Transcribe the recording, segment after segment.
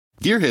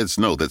Gearheads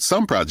know that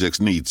some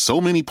projects need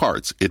so many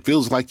parts, it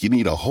feels like you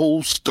need a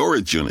whole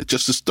storage unit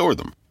just to store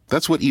them.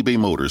 That's what eBay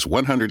Motors'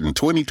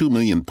 122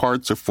 million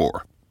parts are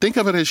for. Think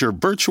of it as your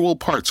virtual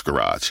parts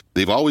garage.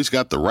 They've always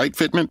got the right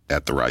fitment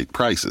at the right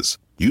prices.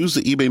 Use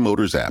the eBay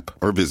Motors app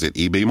or visit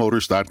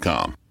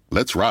ebaymotors.com.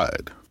 Let's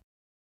ride.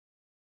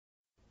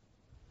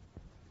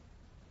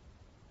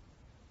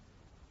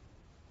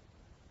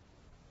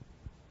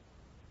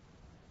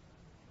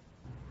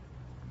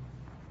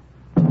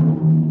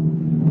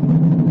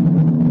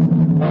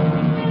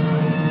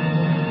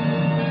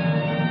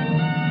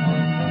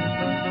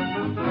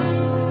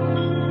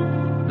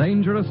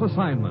 Dangerous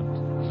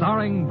Assignment,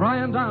 starring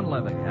Brian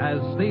Donlevy as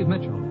Steve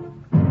Mitchell.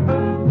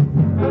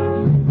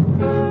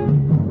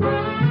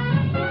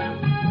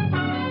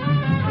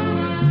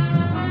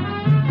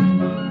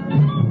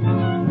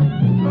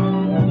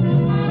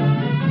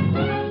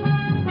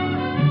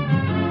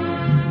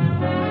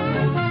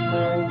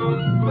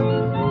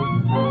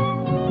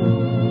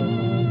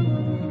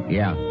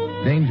 Yeah,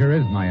 danger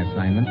is my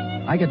assignment.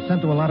 I get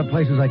sent to a lot of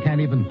places I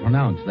can't even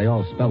pronounce. They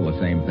all spell the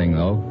same thing,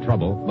 though,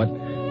 trouble. But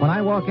when I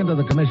walk into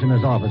the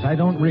commissioner's office, I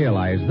don't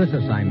realize this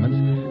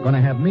assignment's going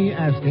to have me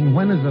asking,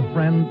 when is a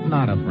friend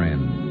not a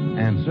friend?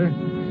 Answer,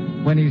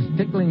 when he's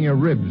tickling your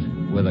ribs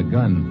with a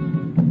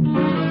gun.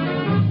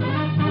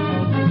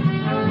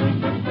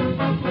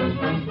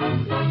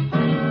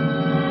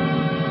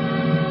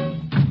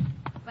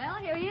 Well,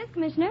 here he is,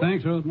 Commissioner.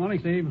 Thanks, Ruth. Morning,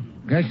 Steve.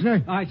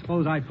 Commissioner? I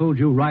suppose I fooled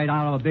you right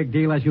out of a big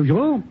deal as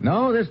usual.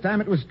 No, this time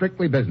it was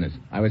strictly business.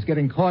 I was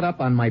getting caught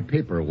up on my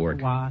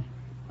paperwork. What?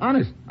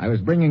 Honest, I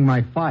was bringing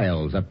my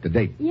files up to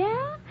date.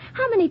 Yeah?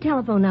 How many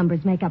telephone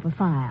numbers make up a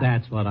file?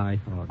 That's what I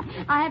thought.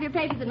 I have your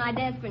papers at my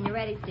desk when you're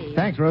ready, Steve.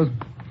 Thanks, Rose.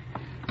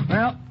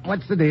 Well,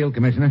 what's the deal,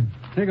 Commissioner?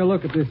 Take a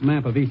look at this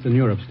map of Eastern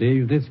Europe,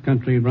 Steve. This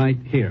country right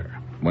here.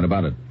 What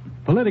about it?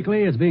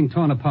 Politically, it's being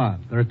torn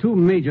apart. There are two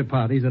major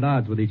parties at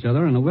odds with each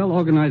other and a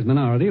well-organized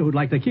minority who'd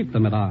like to keep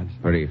them at odds.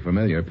 Pretty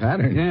familiar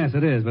pattern. Yes,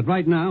 it is. But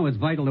right now, it's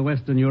vital to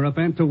Western Europe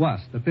and to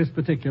us that this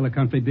particular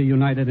country be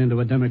united into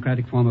a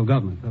democratic form of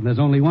government. And there's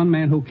only one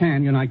man who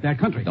can unite that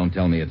country. Don't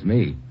tell me it's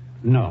me.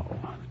 No.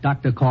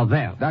 Dr.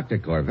 Corvell. Dr.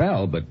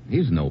 Corvell, but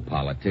he's no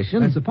politician.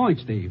 That's the point,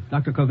 Steve.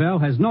 Dr.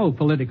 Corvell has no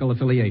political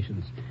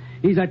affiliations.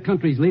 He's that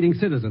country's leading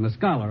citizen, a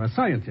scholar, a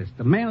scientist,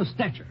 a man of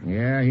stature.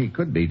 Yeah, he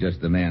could be just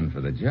the man for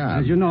the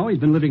job. As you know, he's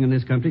been living in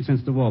this country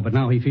since the war, but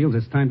now he feels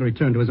it's time to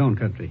return to his own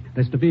country.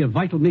 There's to be a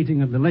vital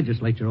meeting of the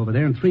legislature over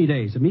there in 3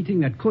 days, a meeting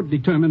that could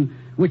determine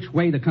which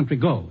way the country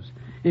goes.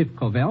 If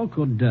Corvell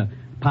could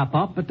pop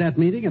up at that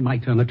meeting, it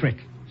might turn the trick.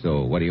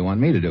 So what do you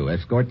want me to do,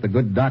 escort the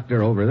good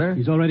doctor over there?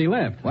 He's already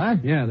left.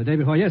 What? Yeah, the day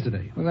before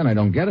yesterday. Well, then I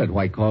don't get it.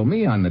 Why call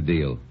me on the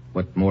deal?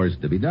 What more's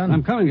to be done?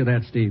 I'm coming to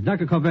that, Steve.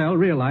 Dr. Corvell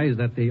realized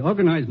that the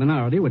organized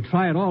minority would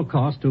try at all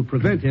costs to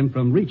prevent him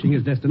from reaching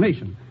his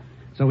destination.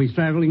 So he's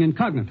traveling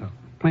incognito.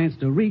 Plans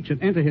to reach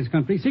and enter his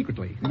country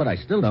secretly. But I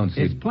still don't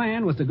see... His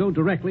plan was to go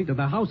directly to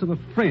the house of a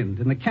friend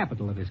in the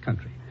capital of his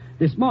country.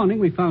 This morning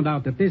we found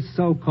out that this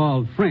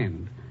so-called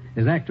friend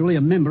is actually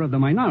a member of the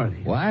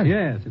minority. What?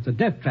 Yes, it's a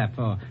death trap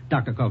for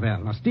Dr.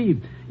 Corvell. Now,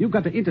 Steve, you've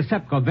got to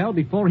intercept Corvell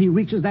before he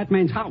reaches that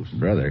man's house.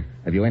 Brother,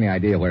 have you any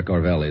idea where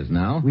Corvell is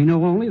now? We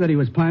know only that he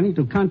was planning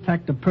to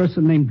contact a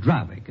person named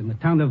Dravik in the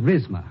town of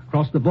Rizma,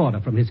 across the border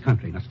from his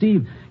country. Now,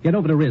 Steve, get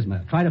over to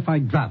Rizma. Try to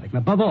find Dravik. And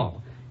above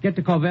all, get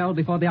to Corvell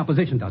before the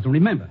opposition does. And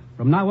remember,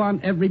 from now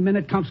on, every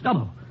minute counts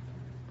double.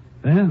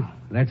 Well,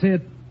 that's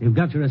it. You've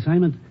got your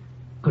assignment.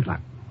 Good luck.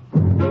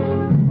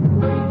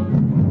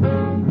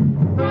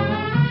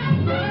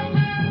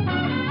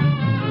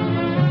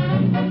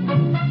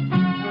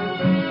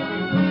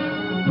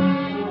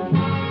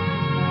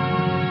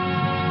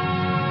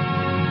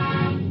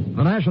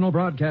 The National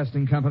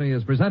Broadcasting Company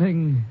is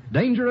presenting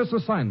Dangerous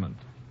Assignment,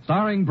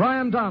 starring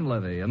Brian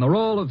Donlevy in the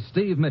role of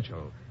Steve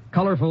Mitchell,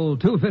 colorful,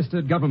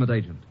 two-fisted government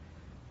agent.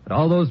 At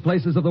all those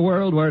places of the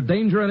world where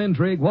danger and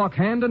intrigue walk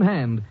hand in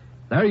hand,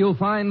 there you'll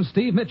find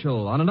Steve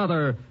Mitchell on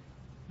another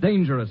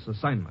Dangerous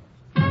Assignment.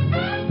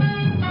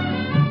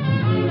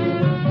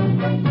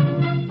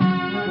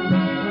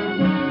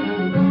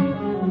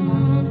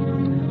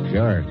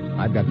 Sure,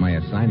 I've got my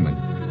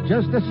assignment.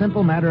 Just a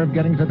simple matter of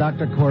getting to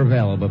Dr.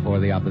 Corvell before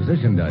the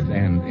opposition does,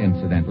 and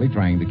incidentally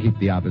trying to keep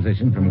the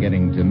opposition from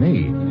getting to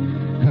me.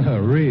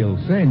 A real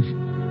cinch.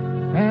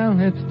 Well,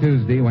 it's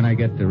Tuesday when I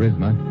get to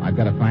Rizma. I've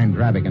got to find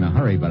Dravik in a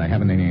hurry, but I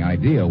haven't any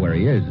idea where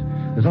he is.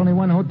 There's only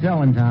one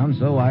hotel in town,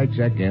 so I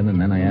check in,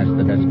 and then I ask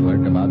the desk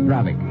clerk about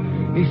Dravik.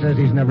 He says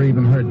he's never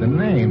even heard the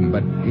name,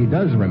 but he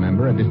does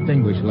remember a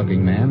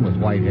distinguished-looking man with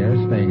white hair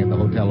staying at the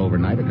hotel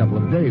overnight a couple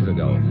of days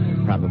ago.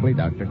 Probably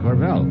Dr.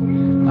 Corvell.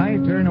 I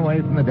turn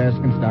away from the desk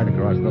and start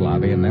across the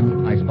lobby, and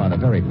then I spot a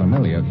very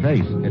familiar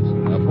face. It's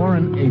a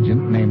foreign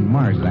agent named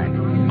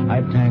Marzak.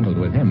 I've tangled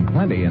with him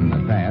plenty in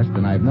the past,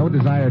 and I've no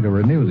desire to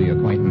renew the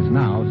acquaintance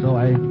now, so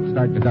I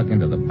start to duck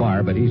into the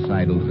bar, but he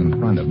sidles in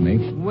front of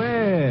me.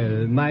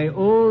 Well, my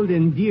old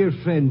and dear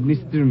friend,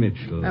 Mr.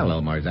 Mitchell.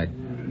 Hello, Marzak.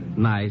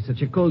 My,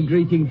 such a cold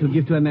greeting to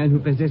give to a man who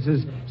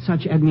possesses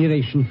such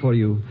admiration for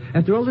you.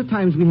 After all the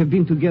times we have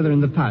been together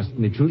in the past,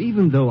 Mitchell,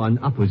 even though on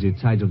opposite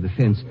sides of the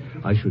fence,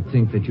 I should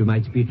think that you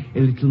might be a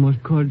little more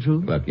cordial.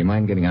 Look, you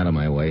mind getting out of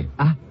my way?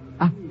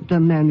 The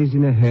man is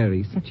in a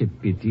hurry. Such a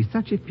pity,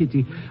 such a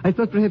pity. I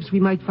thought perhaps we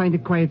might find a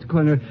quiet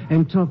corner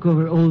and talk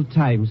over old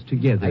times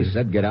together. I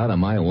said get out of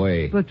my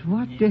way. But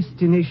what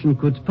destination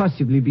could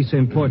possibly be so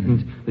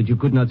important that you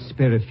could not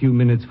spare a few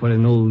minutes for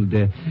an old,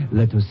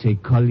 let us say,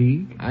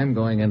 colleague? I'm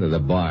going into the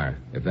bar,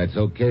 if that's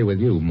okay with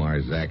you,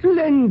 Marzak.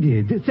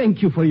 Splendid.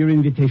 Thank you for your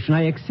invitation.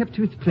 I accept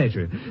with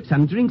pleasure.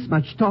 Some drinks,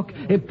 much talk,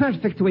 a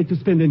perfect way to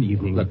spend an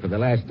evening. Look, for the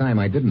last time,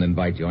 I didn't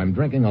invite you. I'm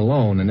drinking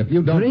alone, and if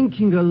you don't...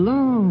 Drinking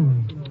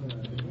alone?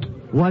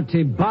 What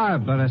a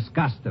barbarous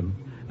custom.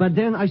 But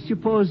then I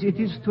suppose it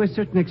is to a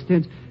certain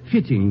extent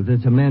fitting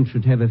that a man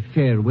should have a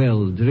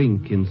farewell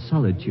drink in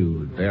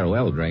solitude.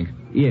 Farewell drink?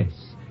 Yes.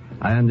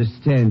 I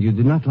understand you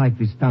do not like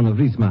this town of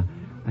Rizma.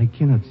 I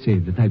cannot say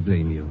that I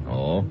blame you.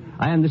 Oh?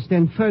 I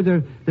understand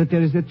further that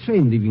there is a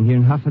train leaving here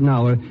in half an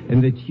hour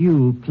and that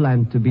you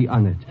plan to be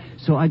on it.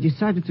 So I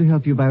decided to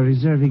help you by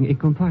reserving a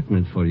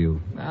compartment for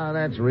you. Now,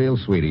 that's real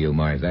sweet of you,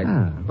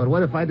 Marzak. But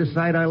what if I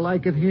decide I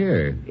like it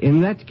here?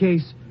 In that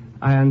case,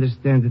 I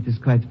understand it is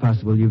quite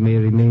possible you may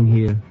remain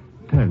here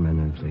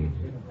permanently.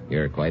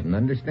 You're quite an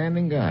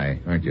understanding guy,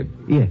 aren't you?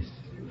 Yes.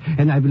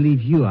 And I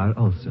believe you are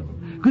also.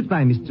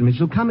 Goodbye, Mr.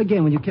 Mitchell. Come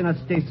again when you cannot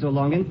stay so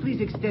long. And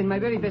please extend my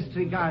very best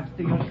regards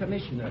to your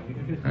commissioner.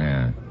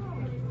 Yeah.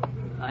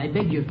 I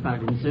beg your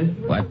pardon, sir.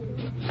 What?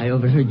 I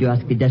overheard you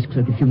ask the desk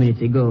clerk a few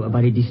minutes ago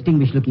about a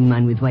distinguished-looking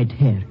man with white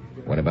hair.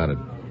 What about it?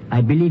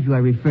 I believe you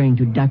are referring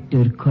to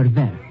Dr.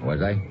 Corvell.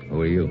 Was I?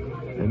 Who are you?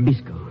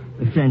 Bisco,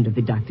 a friend of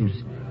the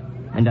doctor's.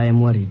 And I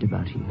am worried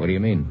about him. What do you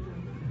mean?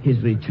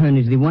 His return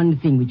is the one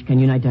thing which can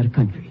unite our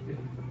country.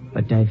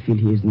 But I feel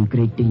he is in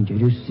great danger.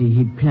 You see,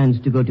 he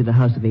plans to go to the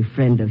house of a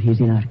friend of his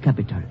in our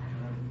capital.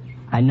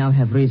 I now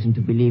have reason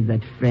to believe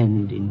that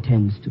friend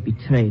intends to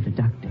betray the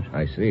doctor.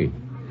 I see.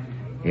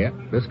 Yeah,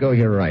 Bisco,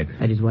 you're right.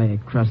 That is why I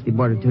crossed the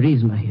border to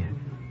Rizma here,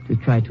 to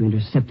try to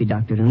intercept the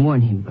doctor and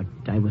warn him,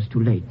 but I was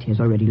too late. He has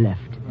already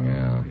left.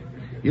 Yeah.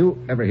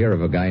 You ever hear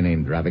of a guy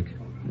named Dravik?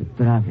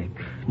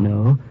 Dravik?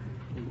 No.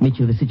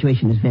 Mitchell, the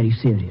situation is very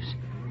serious.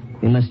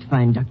 We must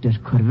find Dr.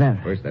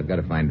 Corvell. First, I've got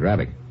to find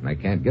Dravik. And I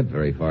can't get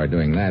very far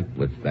doing that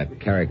with that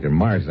character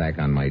Marzak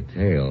on my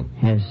tail.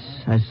 Yes,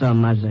 I saw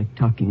Marzak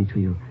talking to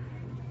you.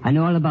 I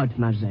know all about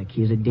Marzak.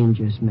 He is a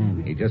dangerous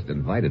man. He just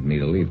invited me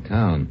to leave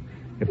town.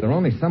 If there were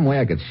only some way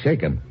I could shake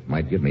him,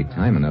 might give me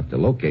time enough to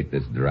locate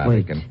this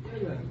Dravik. Wait.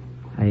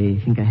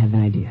 I think I have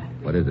an idea.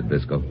 What is it,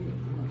 Bisco?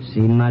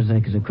 See,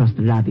 Marzak is across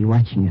the lobby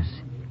watching us.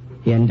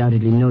 He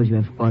undoubtedly knows you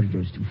have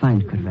orders to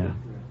find Corvell.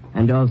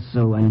 And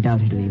also,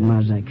 undoubtedly,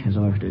 Marzak has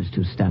orders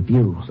to stop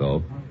you.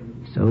 So?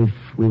 So if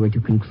we were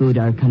to conclude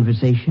our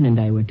conversation and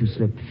I were to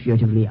slip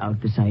furtively out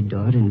the side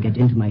door and get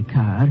into my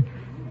car,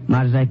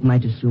 Marzak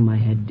might assume I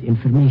had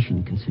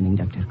information concerning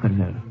Dr.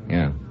 Corvell.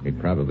 Yeah, he'd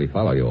probably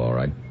follow you, all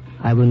right.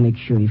 I will make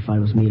sure he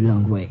follows me a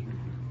long way.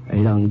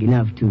 Long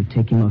enough to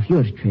take him off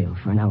your trail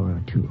for an hour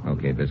or two.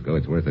 Okay, Bisco,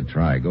 it's worth a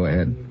try. Go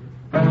ahead.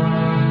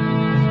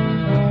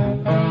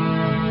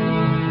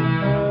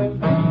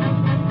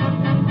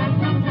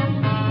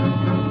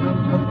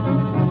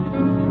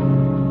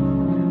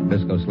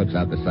 Bisco slips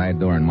out the side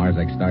door and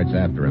Marzak starts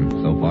after him.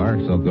 So far,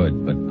 so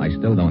good, but I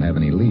still don't have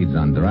any leads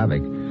on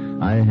Dravik.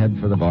 I head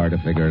for the bar to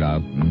figure it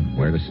out and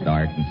where to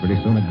start, and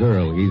pretty soon a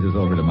girl eases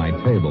over to my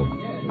table.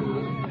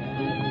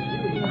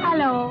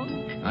 Hello.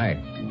 Hi.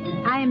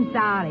 I am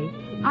sorry.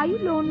 Are you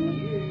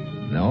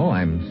lonely? No,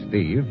 I'm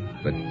Steve,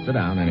 but sit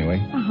down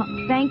anyway.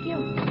 Oh, thank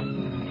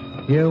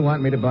you. You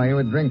want me to buy you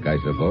a drink, I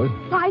suppose?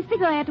 Well, I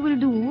figure that will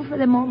do for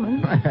the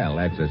moment. Well,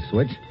 that's a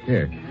switch.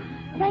 Here.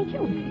 Thank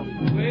you.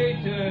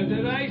 Waiter,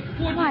 the rice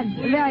pudding. What?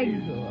 Very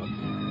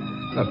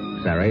good.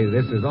 Look, Sari,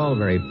 this is all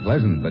very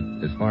pleasant, but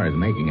as far as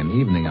making an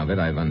evening of it,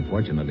 I've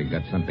unfortunately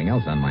got something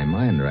else on my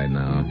mind right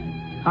now.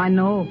 I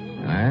know.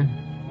 Huh?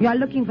 You are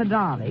looking for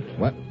Darvick.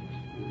 What?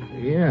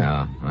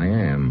 Yeah, I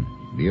am.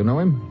 Do you know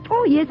him?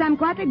 Oh, yes, I'm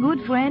quite a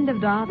good friend of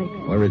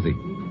Darvick. Where is he?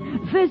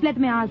 First, let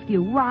me ask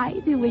you, why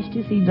do you wish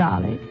to see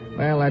Darvick?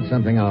 Well, that's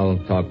something I'll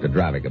talk to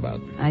Dravik about.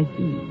 I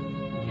see.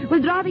 Well,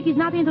 Darvick is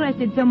not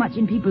interested so much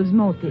in people's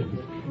motives.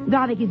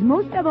 Darvick is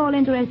most of all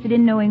interested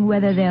in knowing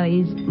whether there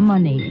is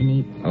money in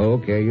it.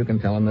 Okay, you can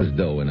tell him there's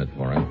dough in it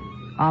for him.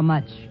 How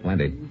much?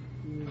 Plenty.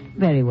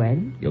 Very well.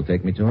 You'll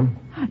take me to him?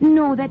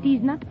 No, that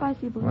is not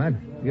possible. What?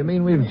 You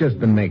mean we've just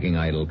been making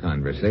idle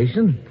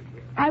conversation?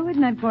 I would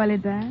not call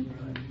it that.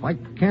 Why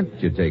can't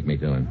you take me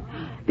to him?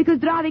 Because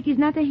Darvick is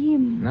not a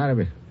him. Not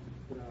a...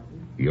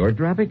 You're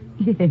Dravik?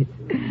 Yes.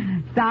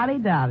 Sorry,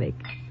 Darvick.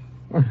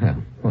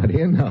 Well, what do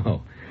you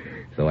know?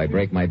 So I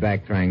break my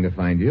back trying to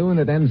find you, and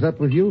it ends up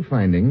with you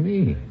finding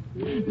me.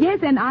 Yes,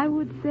 and I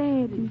would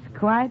say it is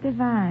quite a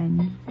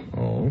find.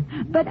 Oh?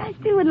 But I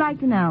still would like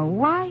to know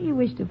why you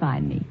wish to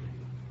find me.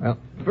 Well,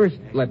 first,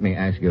 let me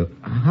ask you,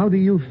 how do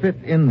you fit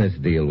in this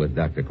deal with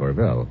Dr.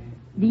 Corvell?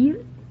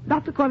 Deal?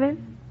 Dr. Corvell?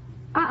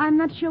 I'm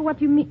not sure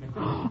what you mean.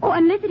 Oh,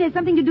 unless it has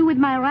something to do with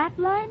my rat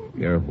line?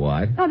 Your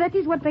what? Oh, that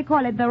is what they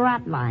call it, the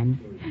rat line.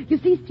 You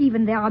see,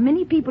 Stephen, there are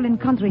many people in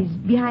countries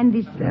behind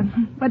this,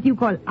 what you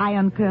call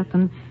iron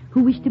curtain,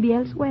 who wish to be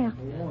elsewhere.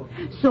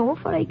 So,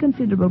 for a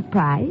considerable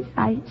price,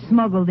 I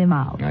smuggle them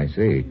out. I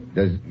see.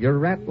 Does your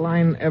rat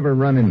line ever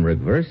run in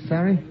reverse,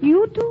 Sari?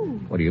 You too.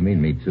 What do you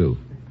mean, me too?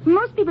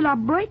 Most people are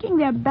breaking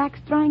their backs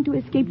trying to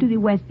escape to the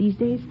west these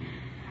days.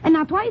 And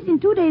now twice in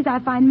 2 days I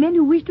find men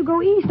who wish to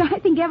go east. I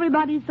think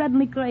everybody's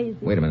suddenly crazy.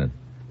 Wait a minute.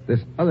 This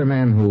other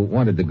man who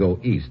wanted to go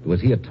east,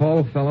 was he a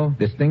tall fellow,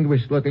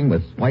 distinguished looking,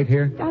 with white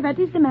hair? Oh, that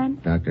is the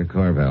man. Dr.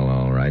 Corvell,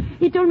 all right.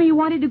 He told me he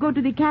wanted to go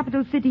to the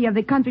capital city of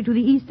the country to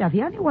the east of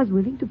here, and he was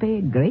willing to pay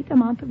a great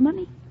amount of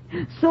money.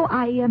 So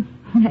I,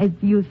 as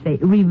you say,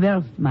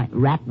 reversed my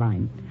rat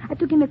line. I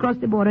took him across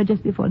the border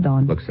just before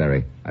dawn. Look,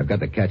 Sari, I've got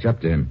to catch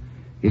up to him.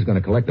 He's going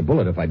to collect a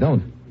bullet if I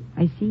don't.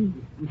 I see.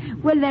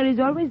 Well, there is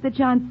always the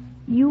chance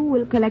you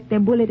will collect a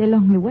bullet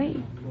along the way.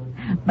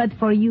 But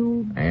for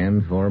you...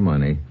 And for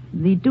money.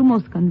 The two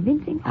most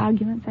convincing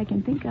arguments I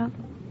can think of.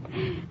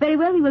 Very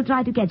well, we will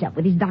try to catch up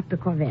with this Dr.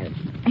 Corvell.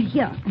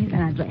 Here's an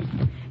address.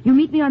 You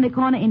meet me on the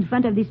corner in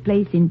front of this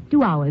place in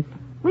 2 hours.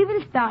 We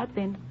will start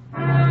then.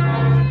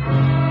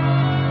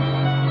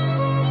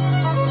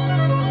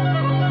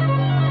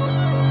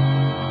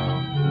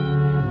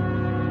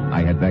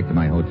 I head back to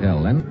my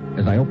hotel. Then,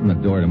 as I open the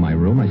door to my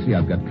room, I see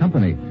I've got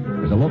company.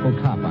 There's a local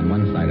cop on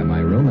one side of my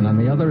room, and on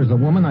the other is a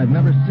woman I've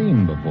never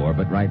seen before,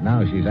 but right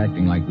now she's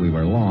acting like we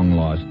were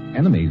long-lost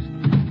enemies.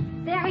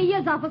 There he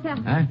is, officer.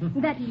 Huh?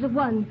 That is the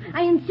one.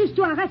 I insist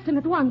you arrest him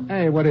at once.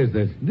 Hey, what is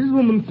this? This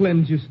woman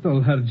claims you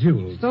stole her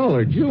jewels. Stole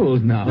her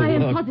jewels now. I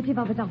am Look. positive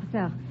of it,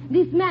 officer.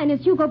 This man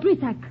is Hugo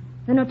Brisac,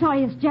 the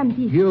notorious gem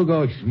thief.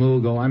 Hugo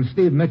Schmoogo. I'm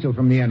Steve Mitchell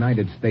from the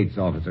United States,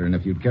 officer, and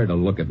if you'd care to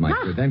look at my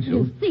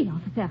credentials... You see,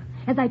 officer.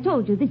 As I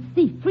told you, this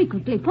thief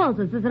frequently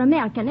poses as an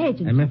American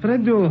agent. I'm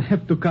afraid you'll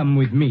have to come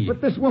with me. But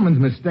this woman's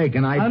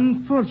mistaken.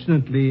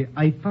 Unfortunately,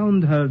 I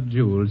found her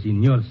jewels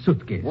in your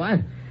suitcase. What?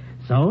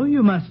 So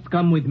you must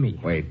come with me.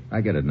 Wait, I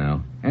get it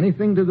now.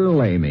 Anything to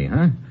delay me,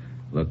 huh?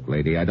 Look,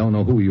 lady, I don't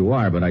know who you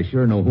are, but I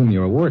sure know whom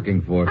you're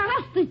working for.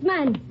 Arrest this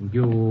man.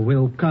 You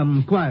will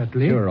come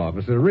quietly. Sure,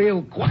 officer.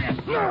 Real quiet.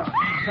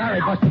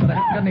 Sorry, Buster, but I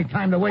haven't got any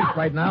time to waste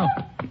right now.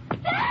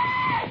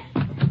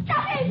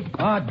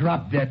 Oh,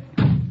 drop dead.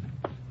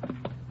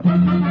 I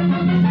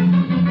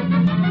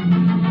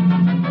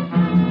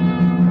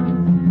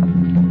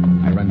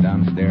run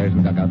downstairs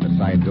and duck out the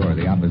side door.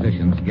 The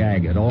opposition's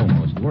gag had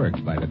almost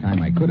worked. By the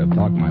time I could have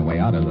talked my way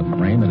out of the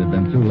frame, it had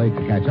been too late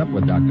to catch up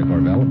with Dr.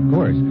 Corvell, of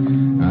course.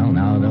 Well,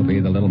 now there'll be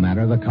the little matter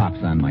of the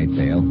cops on my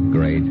tail.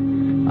 Great.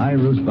 I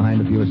roost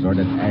behind a few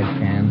assorted ash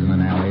cans in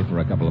an alley for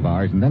a couple of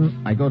hours, and then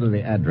I go to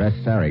the address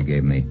Sari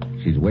gave me.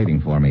 She's waiting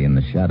for me in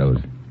the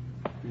shadows.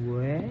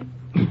 What?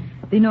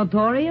 The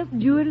notorious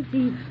jewel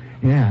thief.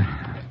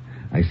 Yeah.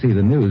 I see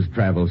the news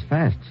travels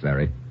fast,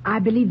 Sari. I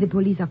believe the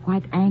police are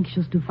quite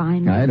anxious to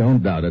find me. I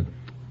don't doubt it.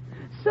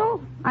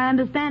 So, I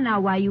understand now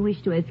why you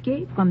wish to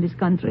escape from this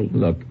country.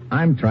 Look,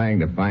 I'm trying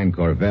to find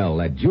Corvell.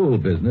 That jewel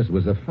business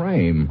was a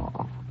frame.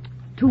 Oh,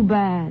 too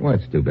bad.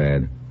 What's too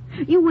bad?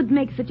 You would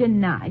make such a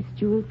nice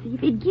jewel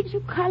thief. It gives you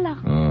color.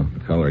 Oh,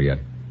 color yet.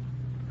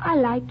 I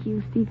like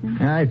you,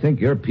 Stephen. I think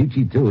you're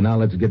peachy, too. Now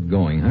let's get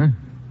going, huh?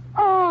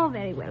 Oh,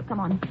 very well.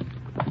 Come on.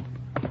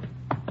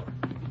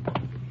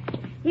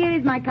 Here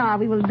is my car.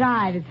 We will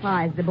drive as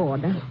far as the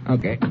border.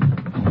 Okay.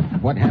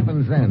 What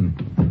happens then?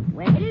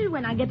 Well,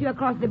 when I get you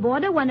across the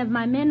border, one of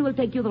my men will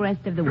take you the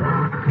rest of the way.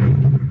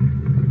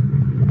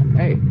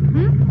 Hey,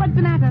 What's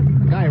the matter?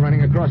 a guy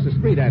running across the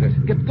street at us.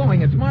 Get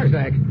going. It's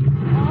Marzak.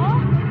 Oh?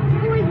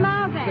 Who is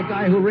Marzak? The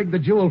guy who rigged the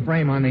jewel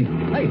frame on me.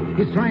 Hey,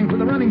 he's trying for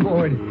the running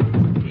board.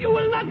 You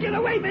will not get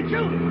away,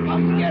 Mitchell.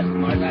 Oh, yes,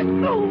 Marzak.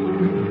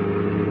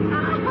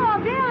 Oh,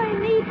 very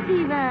neat,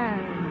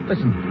 Stephen.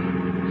 Listen,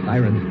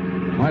 sirens.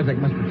 Marzak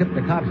must have tipped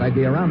the cops I'd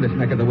be around this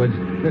neck of the woods.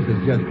 This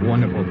is just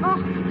wonderful. Oh,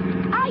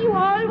 are you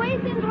always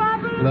in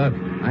trouble? Look,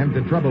 I'm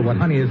to trouble what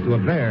honey is to a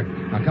bear.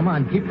 Now, come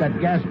on, keep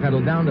that gas pedal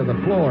down to the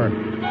floor.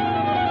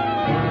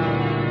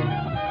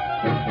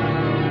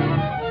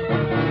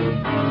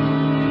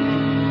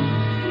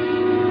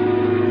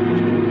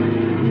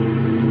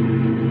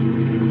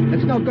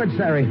 It's no good,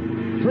 Sari.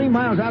 3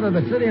 miles out of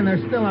the city and they're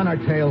still on our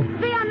tail.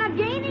 They are not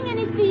gaining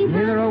any speed.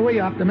 Neither are we,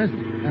 Optimist.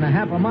 And a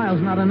half a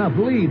mile's not enough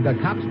lead. The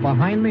cops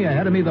behind me,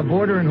 ahead of me, the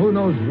border, and who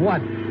knows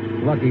what.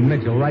 Lucky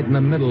Mitchell right in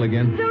the middle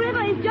again. The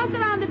river is just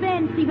around the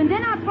bend, Stephen.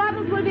 Then our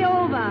troubles will be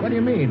over. What do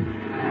you mean?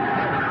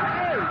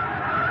 Hey!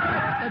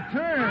 A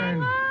turn!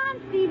 Come on,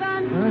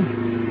 Stephen.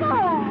 Huh?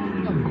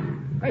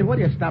 Oh. Hey, what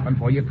are you stopping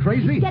for? You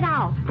crazy? Get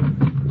out.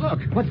 Look,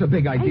 what's the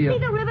big I idea? see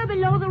the river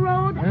below the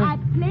road. Huh? I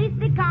place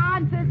the car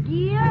in first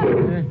gear.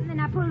 And then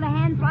I pull the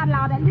hand throttle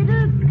out a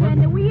little,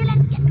 turn the wheel,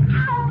 and get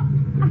out.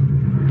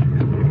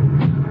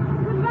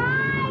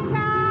 Goodbye,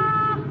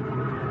 car.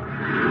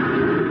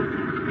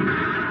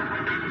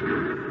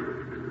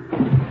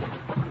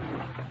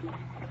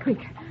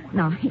 Quick.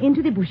 Now,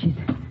 into the bushes.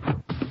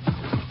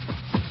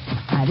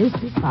 Now, this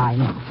is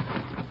fine.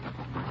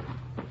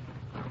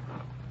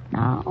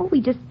 Oh, we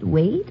just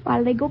wait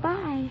while they go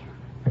by.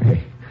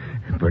 Hey,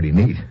 pretty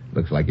neat.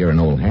 Looks like you're an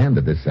old hand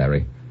at this,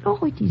 Sari. Oh,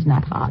 it is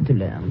not hard to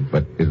learn.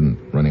 But isn't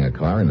running a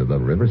car into the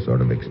river sort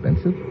of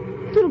expensive?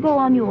 It'll go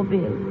on your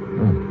bill.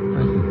 Oh,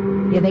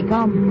 I see. Here they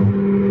come.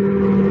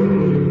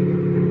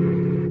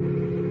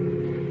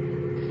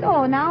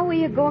 So now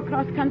we go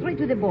across country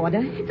to the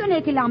border. It's only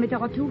a kilometer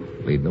or two.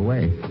 Lead the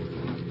way.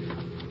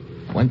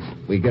 Once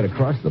we get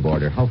across the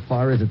border, how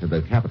far is it to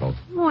the capital?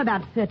 Oh,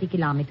 about 30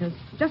 kilometers.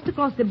 Just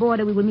across the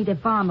border, we will meet a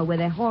farmer with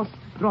a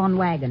horse-drawn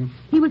wagon.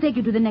 He will take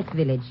you to the next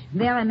village.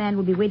 There, a man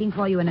will be waiting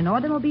for you in an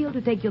automobile to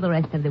take you the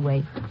rest of the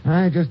way.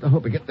 I just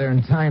hope we get there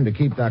in time to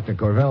keep Dr.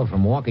 Corvell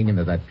from walking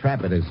into that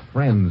trap at his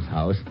friend's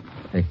house.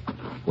 Hey,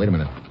 wait a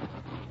minute.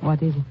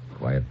 What is it?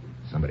 Quiet.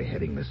 Somebody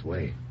heading this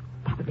way.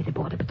 Probably the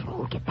border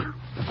patrol. Get down.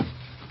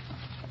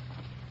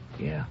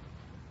 Yeah,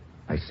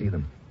 I see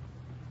them.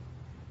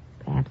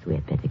 Perhaps we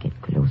had better get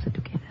closer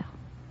together.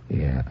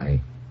 Yeah,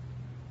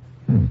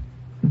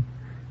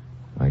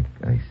 Like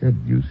I said,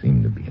 you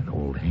seem to be an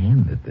old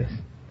hand at this.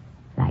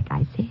 Like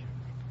I said,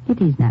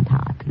 it is not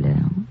hard to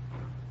learn.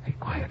 Hey,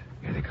 quiet.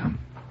 Here they come.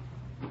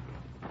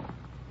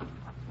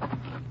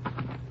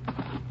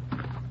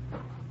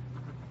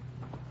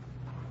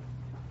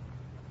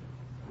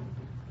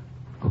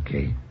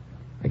 Okay.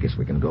 I guess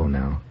we can go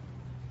now.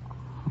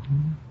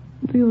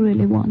 Do you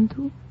really want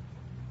to?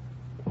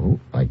 Oh,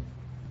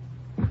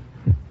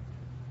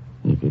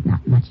 Is it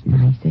not much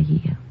nicer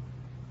here?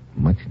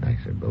 Much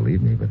nicer,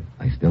 believe me, but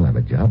I still have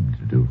a job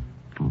to do.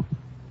 Oh,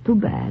 too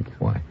bad.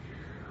 Why?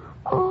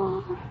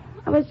 Oh,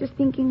 I was just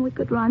thinking we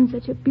could run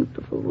such a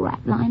beautiful rat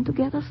line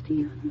together,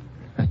 Stephen.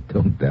 I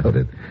don't doubt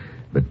it.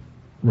 But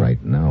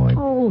right now,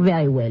 Oh,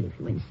 very well, if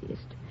you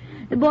insist.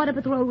 The border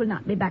patrol will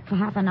not be back for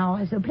half an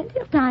hour, so plenty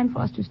of time for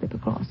us to slip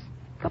across.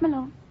 Come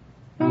along.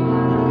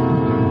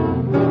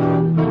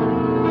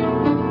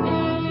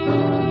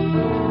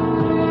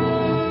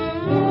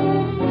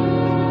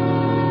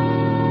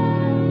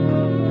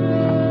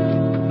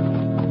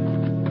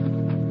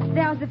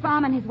 There's the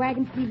farm and his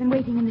wagon, Stephen,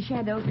 waiting in the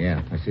shadows.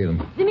 Yeah, I see them.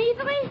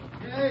 Dimitri?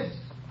 Yes,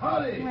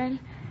 hurry. Well,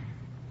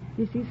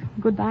 this is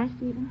goodbye,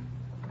 Stephen.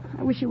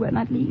 I wish you were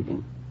not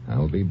leaving.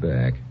 I'll be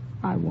back.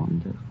 I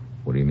wonder.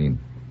 What do you mean?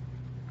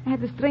 I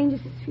have the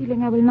strangest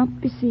feeling I will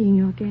not be seeing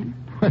you again.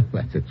 Well,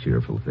 that's a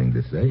cheerful thing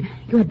to say.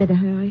 You had better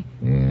hurry.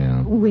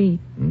 Yeah. Wait.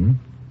 Hmm?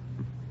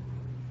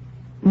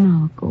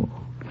 Now go.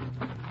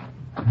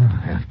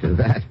 After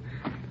that,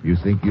 you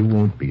think you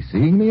won't be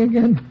seeing me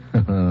again?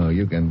 Oh,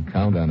 you can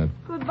count on it.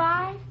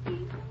 Goodbye,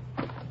 Steve.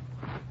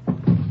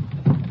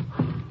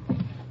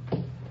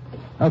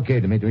 Okay,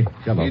 Dimitri.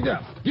 Shove Get over.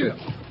 up. Get up.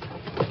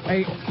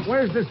 Hey,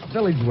 where's this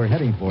village we're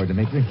heading for,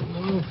 Dimitri?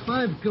 Oh,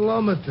 5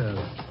 kilometers.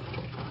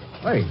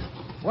 Hey,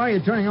 why are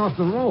you turning off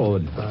the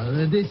road?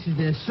 This is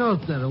a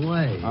shorter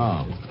way.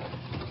 Oh.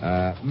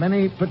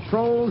 Many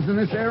patrols in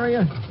this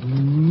area?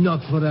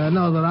 Not for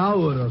another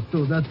hour or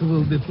two. That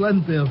will be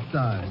plenty of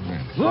time.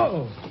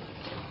 Whoa!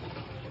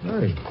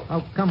 Hey,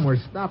 how come we're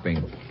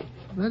stopping?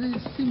 Very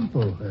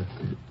simple.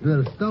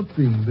 We're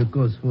stopping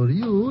because for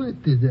you it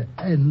is the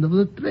end of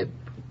the trip.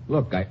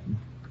 Look,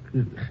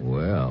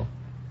 Well,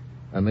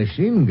 a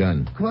machine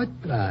gun. Quite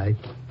right.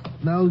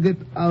 Now get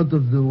out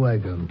of the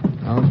wagon.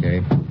 Okay.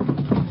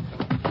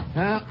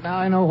 Well, now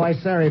I know why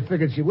Sari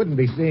figured she wouldn't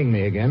be seeing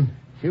me again.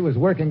 She was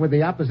working with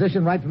the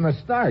opposition right from the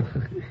start.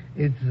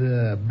 It's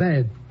a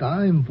bad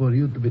time for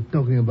you to be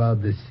talking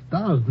about the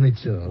start,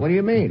 Mitchell. What do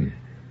you mean?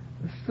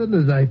 As soon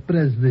as I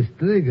press this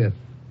trigger,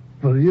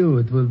 for you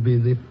it will be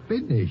the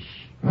finish.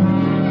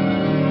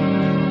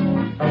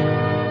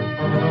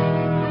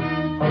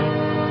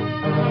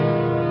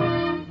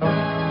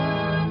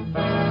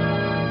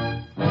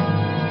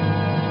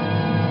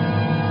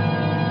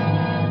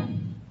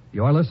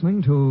 You're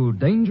listening to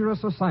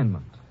Dangerous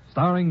Assignment,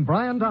 starring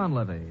Brian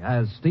Donlevy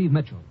as Steve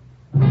Mitchell.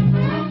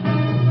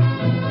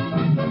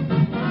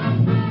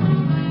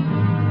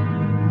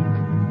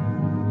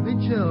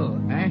 Mitchell,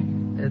 Eh?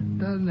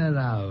 turn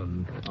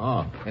around.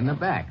 Oh, in the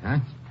back, huh?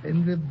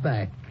 In the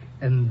back.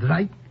 And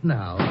right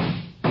now.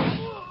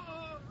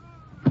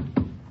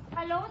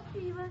 Hello,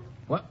 Stephen.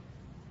 What?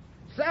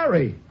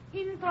 Sari!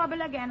 In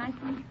trouble again, I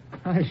see.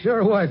 I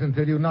sure was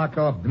until you knocked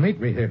off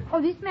Dimitri here.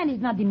 Oh, this man is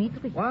not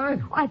Dimitri. What?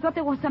 Oh, I thought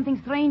there was something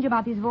strange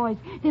about his voice.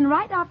 Then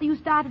right after you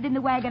started in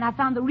the wagon, I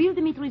found the real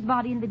Dimitri's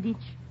body in the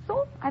ditch.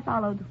 So I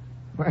followed.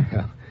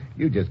 Well,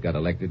 you just got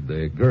elected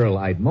the girl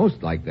I'd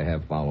most like to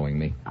have following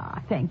me.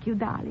 Ah, thank you,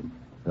 darling.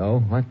 So,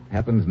 what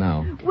happens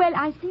now? Well,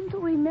 I seem to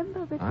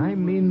remember that... I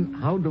mean,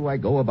 how do I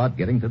go about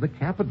getting to the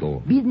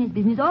capital?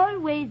 Business,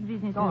 always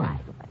business. All Yeah. right.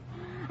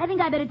 I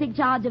think I better take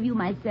charge of you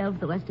myself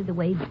the rest of the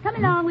way. Come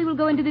along, we will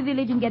go into the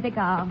village and get a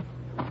car.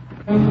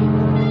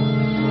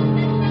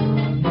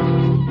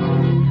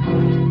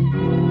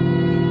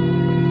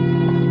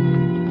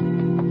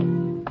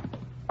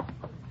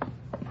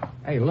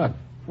 Hey, look,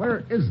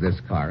 where is this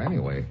car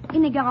anyway?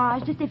 In the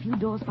garage, just a few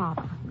doors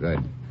farther. Good.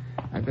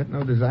 I've got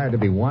no desire to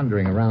be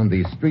wandering around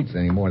these streets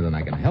any more than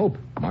I can help.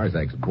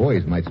 Marzak's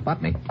boys might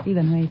spot me.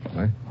 Stephen, wait.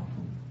 What?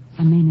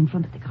 Some men in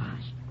front of the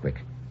garage. Quick.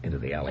 into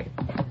the alley.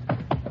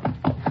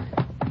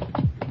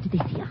 Did they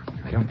see us?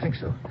 I don't think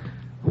so.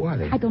 Who are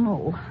they? I don't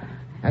know.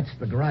 That's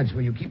the garage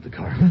where you keep the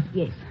car, huh?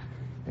 Yes.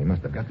 They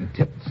must have gotten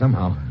tipped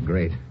somehow.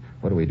 Great.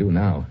 What do we do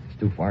now? It's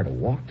too far to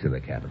walk to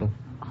the Capitol.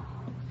 Oh,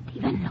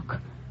 Stephen, look.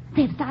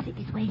 They've started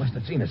this way. Must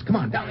have seen us. Come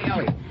on, down the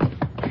alley.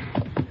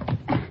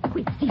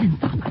 Wait, Stephen,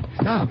 stop.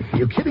 Stop. Are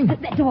you kidding?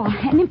 That door,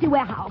 an empty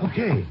warehouse.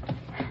 Okay.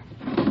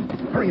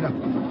 Hurry it up.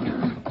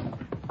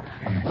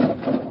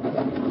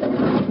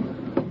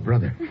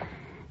 Brother,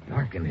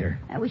 dark in here.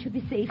 We should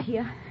be safe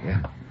here.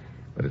 Yeah,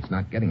 but it's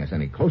not getting us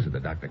any closer to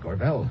Dr.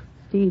 Corvell.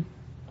 Steve.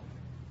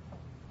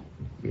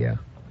 Yeah,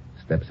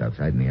 steps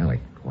outside in the alley.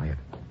 Quiet.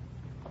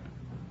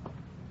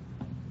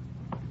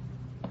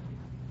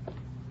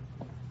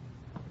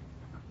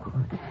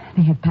 Good.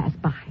 They have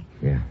passed by.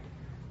 Yeah.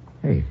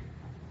 Hey,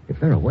 if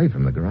they're away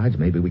from the garage,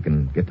 maybe we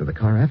can get to the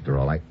car after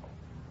all.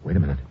 Wait a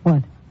minute.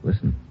 What?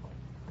 Listen.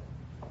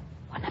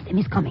 One of them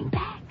is coming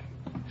back.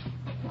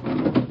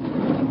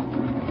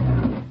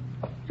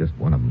 Just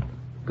one of them.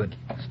 Good.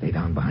 Stay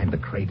down behind the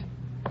crate.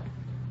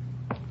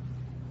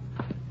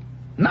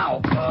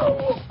 Now!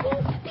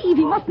 Steve,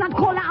 he must not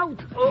call out.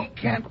 He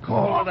can't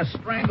call with a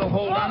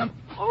stranglehold on him.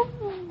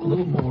 A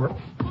little more.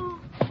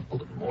 A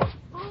little more.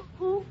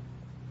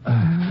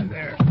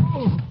 There.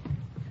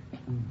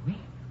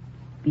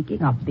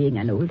 Speaking of being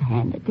an old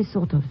hand at this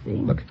sort of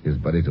thing. Look, his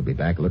buddies will be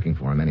back looking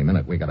for him any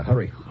minute. We gotta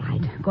hurry. All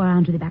right, go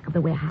around to the back of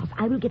the warehouse.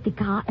 I will get the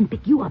car and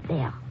pick you up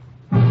there.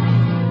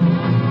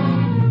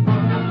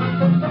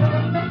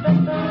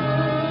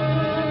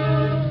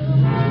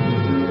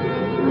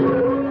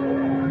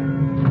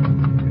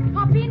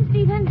 Hop in,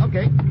 Stephen.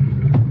 Okay.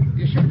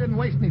 You sure didn't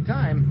waste any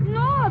time.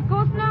 No, of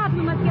course not.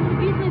 We must get the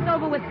business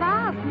over with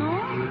fast,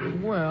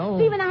 no? Well...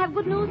 Stephen, I have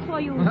good news for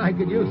you. I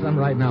could use some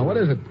right now. What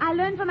is it? I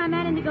learned from my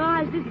man in the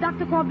garage this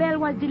Dr. Corbell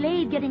was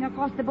delayed getting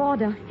across the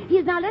border. He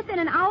is now less than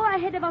an hour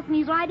ahead of us, and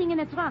he's riding in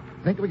a truck.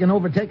 Think we can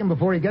overtake him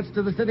before he gets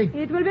to the city?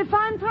 It will be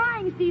fun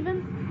trying,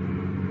 Stephen.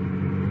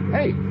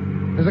 Hey,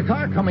 there's a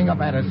car coming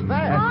up at us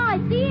fast. Oh, I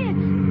see it.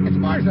 It's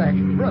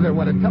Marzak. Brother,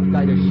 what a tough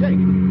guy to shake.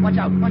 Watch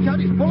out,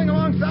 he's pulling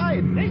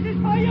alongside. This is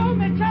for you,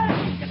 Mitchell.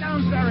 Get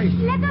down, Sari.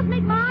 Let us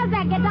make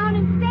Marzak get down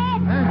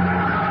instead.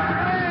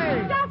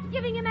 Hey! Just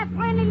giving him a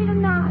friendly little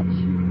nudge.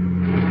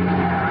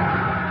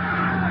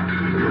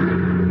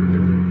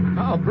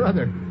 Oh,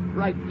 brother,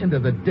 right into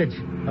the ditch.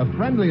 A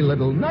friendly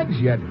little nudge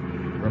yet.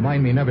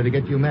 Remind me never to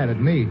get you mad at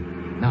me.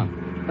 Now,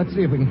 let's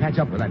see if we can catch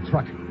up with that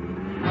truck.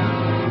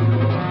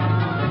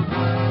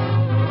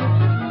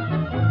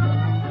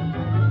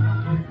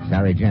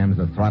 Sari jams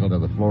the throttle to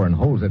the floor and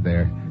holds it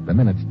there. The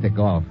minutes tick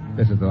off.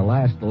 This is the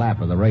last lap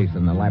of the race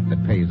and the lap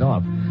that pays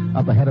off.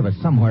 Up ahead of us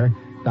somewhere,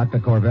 Dr.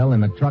 Corvell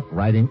in the truck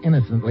riding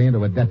innocently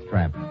into a death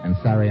trap, and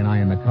Sari and I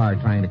in the car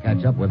trying to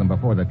catch up with him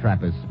before the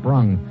trap is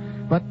sprung.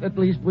 But at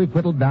least we've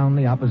whittled down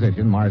the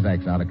opposition.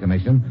 Marzak's out of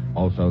commission.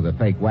 Also the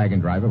fake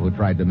wagon driver who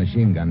tried to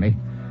machine gun me.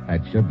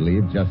 That should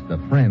leave just a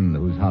friend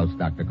whose house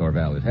Dr.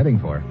 Corvell is heading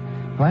for.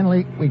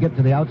 Finally, we get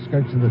to the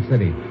outskirts of the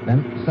city.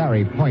 Then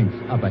Sari points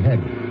up ahead.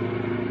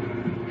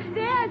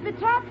 There's the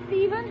truck,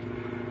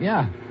 Stephen.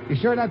 Yeah. You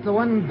sure that's the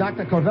one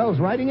Dr. Corvell's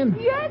riding in?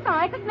 Yes,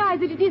 I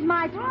recognize it. It is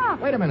my truck.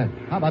 Wait a minute.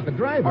 How about the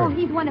driver? Oh,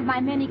 he's one of my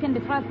men. He can be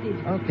trusted.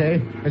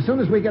 Okay. As soon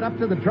as we get up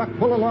to the truck,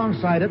 pull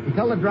alongside it and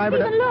tell the driver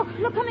Stephen, to...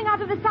 look coming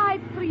out of the side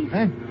street.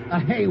 A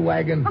hay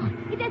wagon. Oh,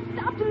 it has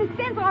stopped in the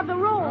center of the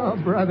road. Oh,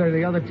 brother,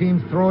 the other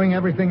team's throwing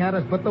everything at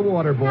us but the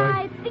water boy.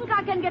 I think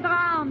I can get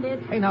around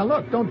it. Hey, now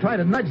look, don't try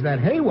to nudge that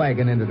hay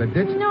wagon into the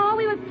ditch. No,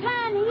 we will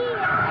turn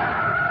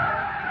here.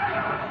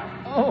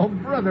 Oh,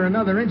 brother,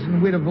 another inch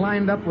and we'd have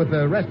lined up with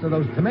the rest of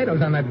those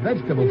tomatoes on that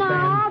vegetable No,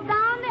 stand.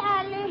 down the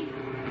alley.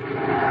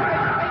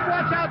 Hey,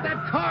 watch out, that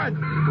cart!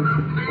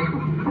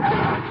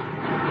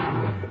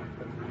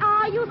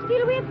 Are you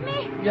still with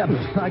me? Yep,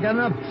 I got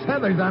enough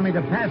feathers on me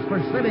to pass for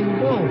Sitting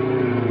Bull.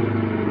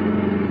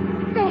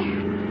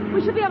 There.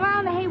 We should be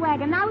around the hay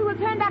wagon. Now we will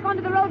turn back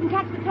onto the road and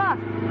catch the truck.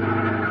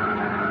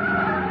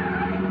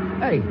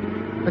 Hey,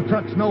 the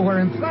truck's nowhere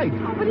in sight.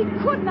 Oh, but it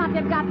could not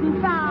have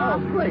gotten far. Oh,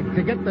 great,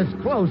 to get this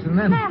close and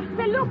then...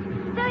 There, look.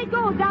 There it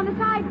goes, down the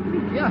side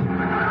street. Yeah.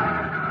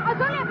 Oh,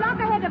 it's only a block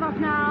ahead of us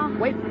now.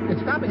 Wait,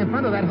 it's stopping in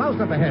front of that house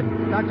up ahead.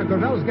 Dr.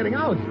 Corvell's getting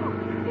out.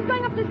 He's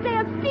going up the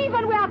stairs.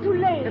 Stephen, we are too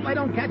late. If I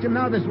don't catch him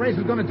now, this race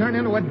is going to turn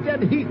into a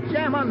dead heat.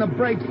 Jam on the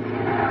brakes.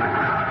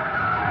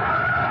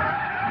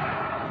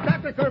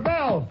 Dr.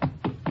 Corvell!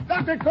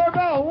 Dr.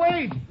 Corvell,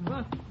 wait!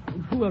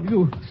 Who are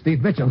you?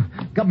 Steve Mitchell,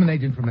 government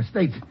agent from the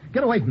States.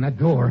 Get away from that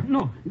door.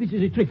 No, this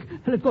is a trick.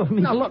 Let go of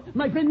me. Now, look.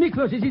 My friend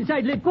Miklos is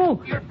inside. Let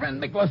go. Your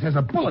friend Miklos has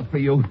a bullet for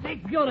you.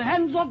 Take your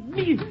hands off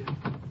me.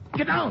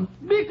 Get down.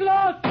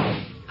 Miklos!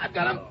 I've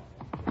got him.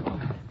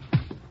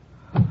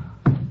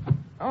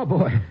 Oh,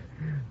 boy.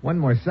 One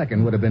more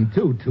second would have been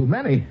too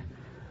many.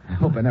 I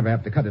hope I never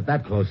have to cut it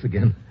that close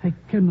again. I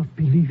cannot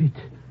believe it.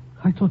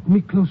 I thought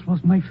Miklos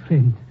was my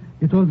friend.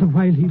 Yet all the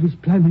while he was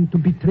planning to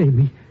betray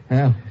me.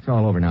 Well, it's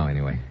all over now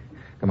anyway.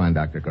 Come on,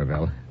 Dr.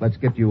 Corvell. Let's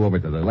get you over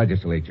to the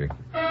legislature.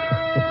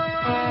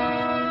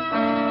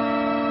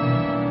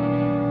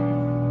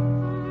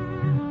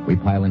 We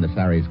pile into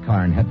Sari's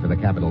car and head for the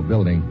Capitol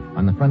building.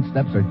 On the front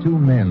steps are two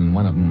men.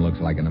 One of them looks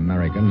like an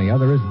American. The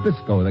other is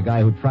Bisco, the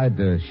guy who tried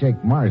to shake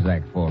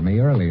Marzak for me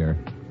earlier.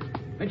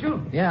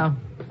 Mitchell? Yeah?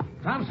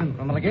 Thompson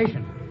from the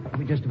legation.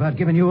 We just about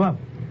given you up.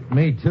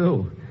 Me,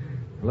 too.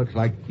 Looks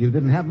like you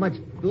didn't have much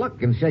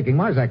luck in shaking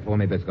Marzak for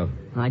me, Bisco.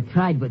 I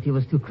tried, but he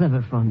was too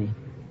clever for me.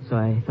 So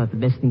I thought the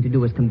best thing to do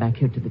was come back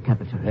here to the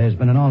Capitol. There's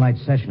been an all-night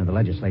session of the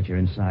legislature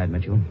inside,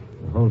 Mitchell.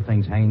 The whole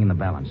thing's hanging in the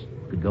balance.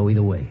 Could go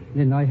either way.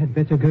 Then I had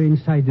better go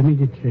inside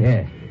immediately.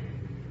 Yeah.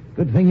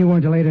 Good thing you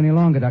weren't delayed any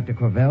longer, Dr.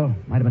 Corvell.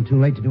 Might have been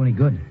too late to do any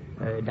good.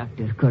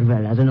 Dr.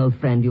 Corvell, as an old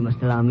friend, you must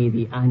allow me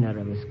the honor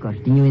of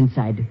escorting you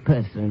inside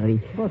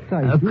personally. But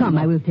Come,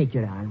 I will take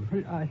your arm.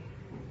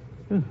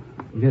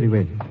 Very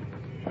well.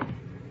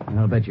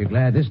 I'll bet you're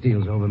glad this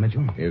deal's over,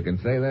 Mitchell. You can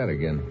say that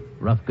again.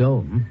 Rough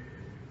go, hmm?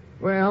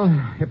 Well,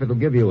 if it'll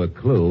give you a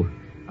clue,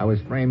 I was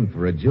framed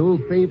for a jewel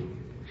thief,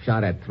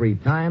 shot at 3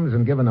 times,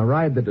 and given a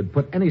ride that would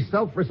put any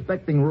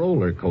self-respecting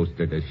roller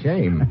coaster to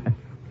shame.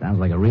 Sounds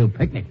like a real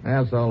picnic.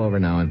 That's all over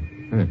now.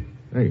 And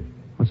hey,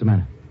 What's the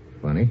matter?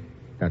 funny.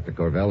 Dr.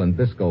 Corvell and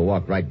Bisco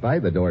walked right by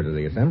the door to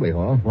the assembly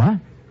hall. What?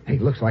 Hey,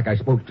 looks like I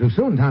spoke too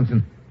soon,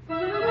 Thompson.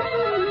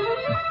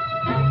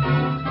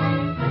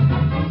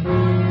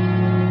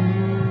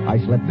 I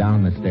slipped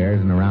down the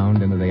stairs and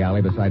around into the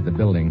alley beside the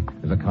building.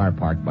 There's a car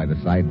parked by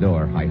the side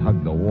door. I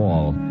hugged the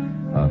wall.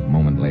 A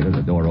moment later,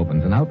 the door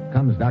opens, and out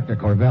comes Dr.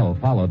 Corvell,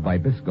 followed by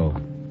Bisco.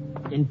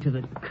 Into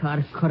the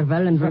car,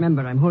 Corvell, and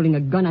remember, I'm holding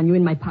a gun on you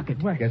in my pocket.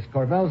 Guess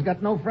Corvell's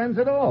got no friends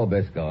at all,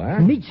 Bisco, huh?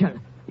 Mitchell,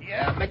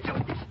 Yeah, Mitchell.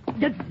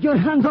 get your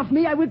hands off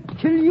me. I will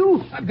kill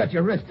you. I've got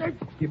your wrist.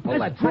 You pull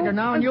that trigger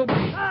now, and you'll...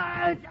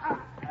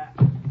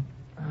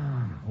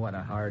 What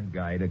a hard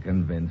guy to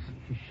convince.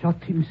 He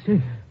shot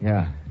himself.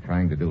 Yeah,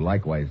 trying to do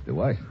likewise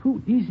to us.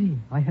 Who is he?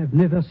 I have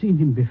never seen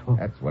him before.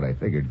 That's what I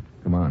figured.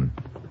 Come on.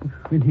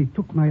 When he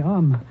took my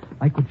arm,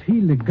 I could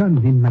feel the gun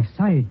in my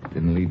side.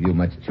 Didn't leave you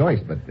much choice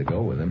but to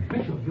go with him.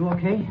 Mitchell, you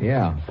okay?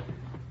 Yeah.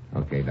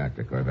 Okay,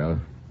 Dr. Corvell.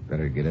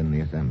 Better get in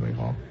the assembly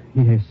hall.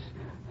 Yes,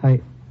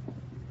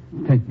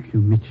 Thank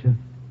you, Mitchell.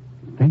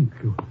 Thank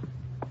you.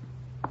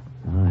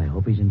 I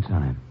hope he's in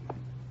time.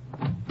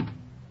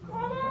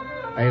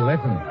 Hey,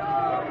 listen.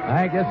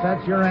 I guess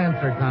that's your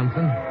answer,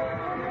 Thompson.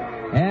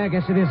 Yeah, I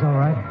guess it is all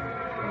right.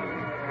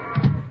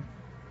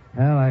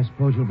 Well, I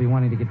suppose you'll be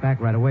wanting to get back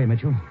right away,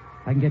 Mitchell.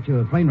 I can get you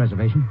a plane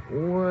reservation.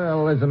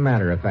 Well, as a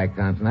matter of fact,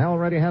 Thompson, I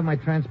already have my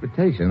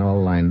transportation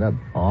all lined up.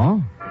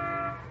 Oh?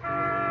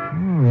 Oh,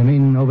 you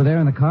mean over there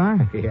in the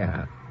car?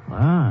 Yeah.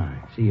 Ah,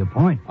 I see your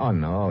point. Oh,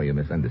 no, you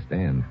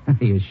misunderstand.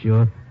 You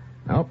sure?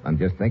 Nope, I'm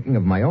just thinking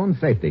of my own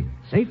safety.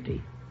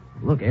 Safety?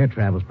 Look, air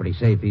travel's pretty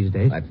safe these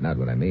days. That's not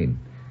what I mean.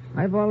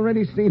 I've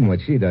already seen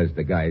what she does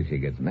to guys she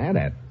gets mad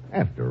at.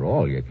 After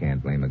all, you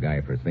can't blame a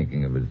guy for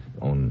thinking of his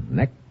own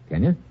neck,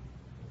 can you?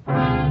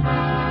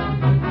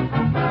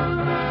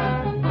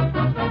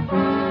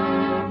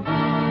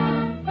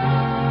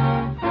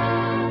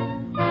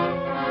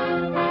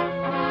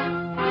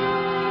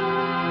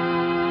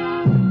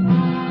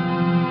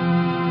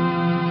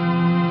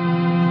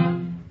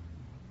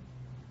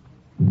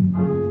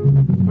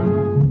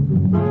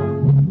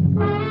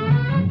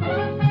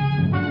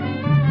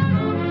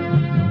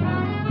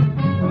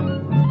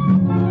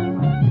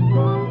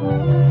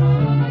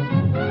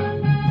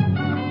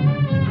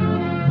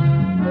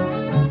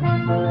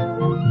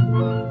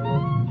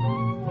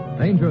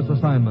 Dangerous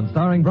Assignment,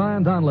 starring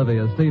Brian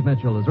Donlevy as Steve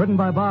Mitchell, is written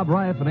by Bob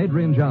Reif and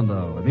Adrian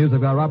Jondo, with music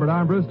by Robert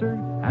Armbruster,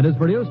 and is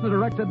produced and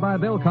directed by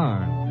Bill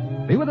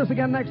Karn. Be with us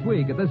again next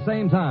week at this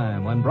same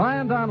time when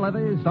Brian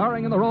Donlevy,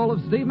 starring in the role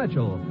of Steve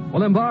Mitchell,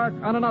 will embark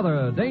on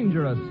another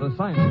dangerous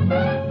assignment.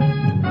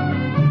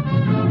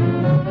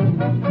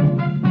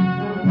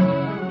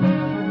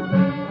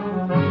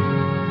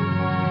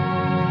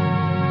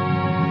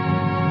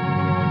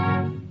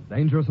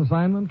 Dangerous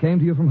Assignment came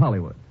to you from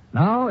Hollywood.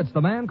 Now it's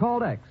The Man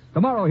Called X.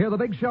 Tomorrow, hear The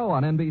Big Show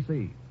on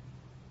NBC.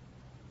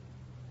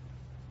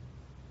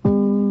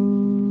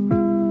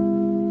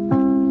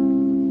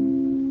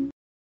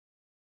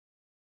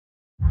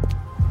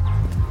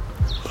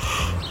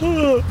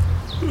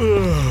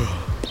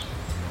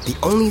 The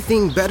only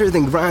thing better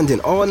than grinding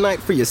all night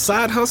for your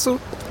side hustle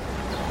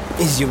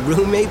is your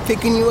roommate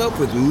picking you up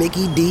with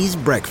Mickey D's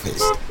breakfast.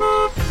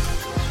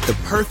 The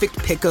perfect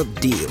pickup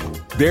deal.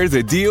 There's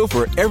a deal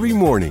for every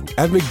morning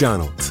at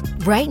McDonald's.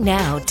 Right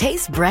now,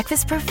 taste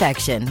breakfast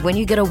perfection when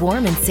you get a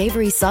warm and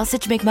savory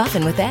sausage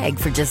McMuffin with egg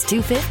for just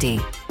 $2.50.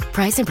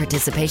 Price and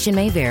participation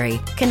may vary.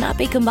 Cannot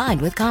be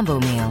combined with combo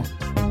meal.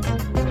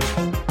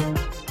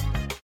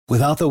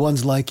 Without the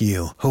ones like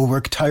you, who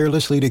work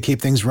tirelessly to keep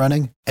things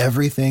running,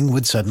 everything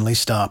would suddenly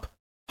stop.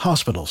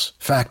 Hospitals,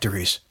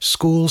 factories,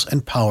 schools,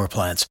 and power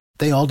plants,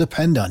 they all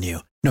depend on you.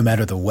 No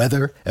matter the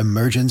weather,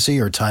 emergency,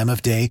 or time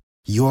of day,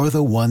 you're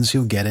the ones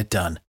who get it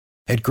done.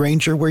 At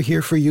Grainger, we're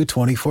here for you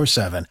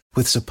 24/7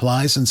 with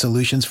supplies and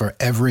solutions for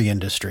every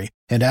industry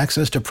and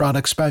access to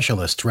product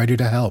specialists ready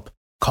to help.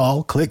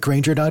 Call, click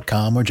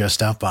Grainger.com, or just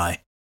stop by.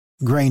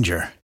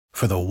 Grainger,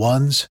 for the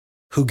ones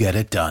who get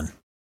it done.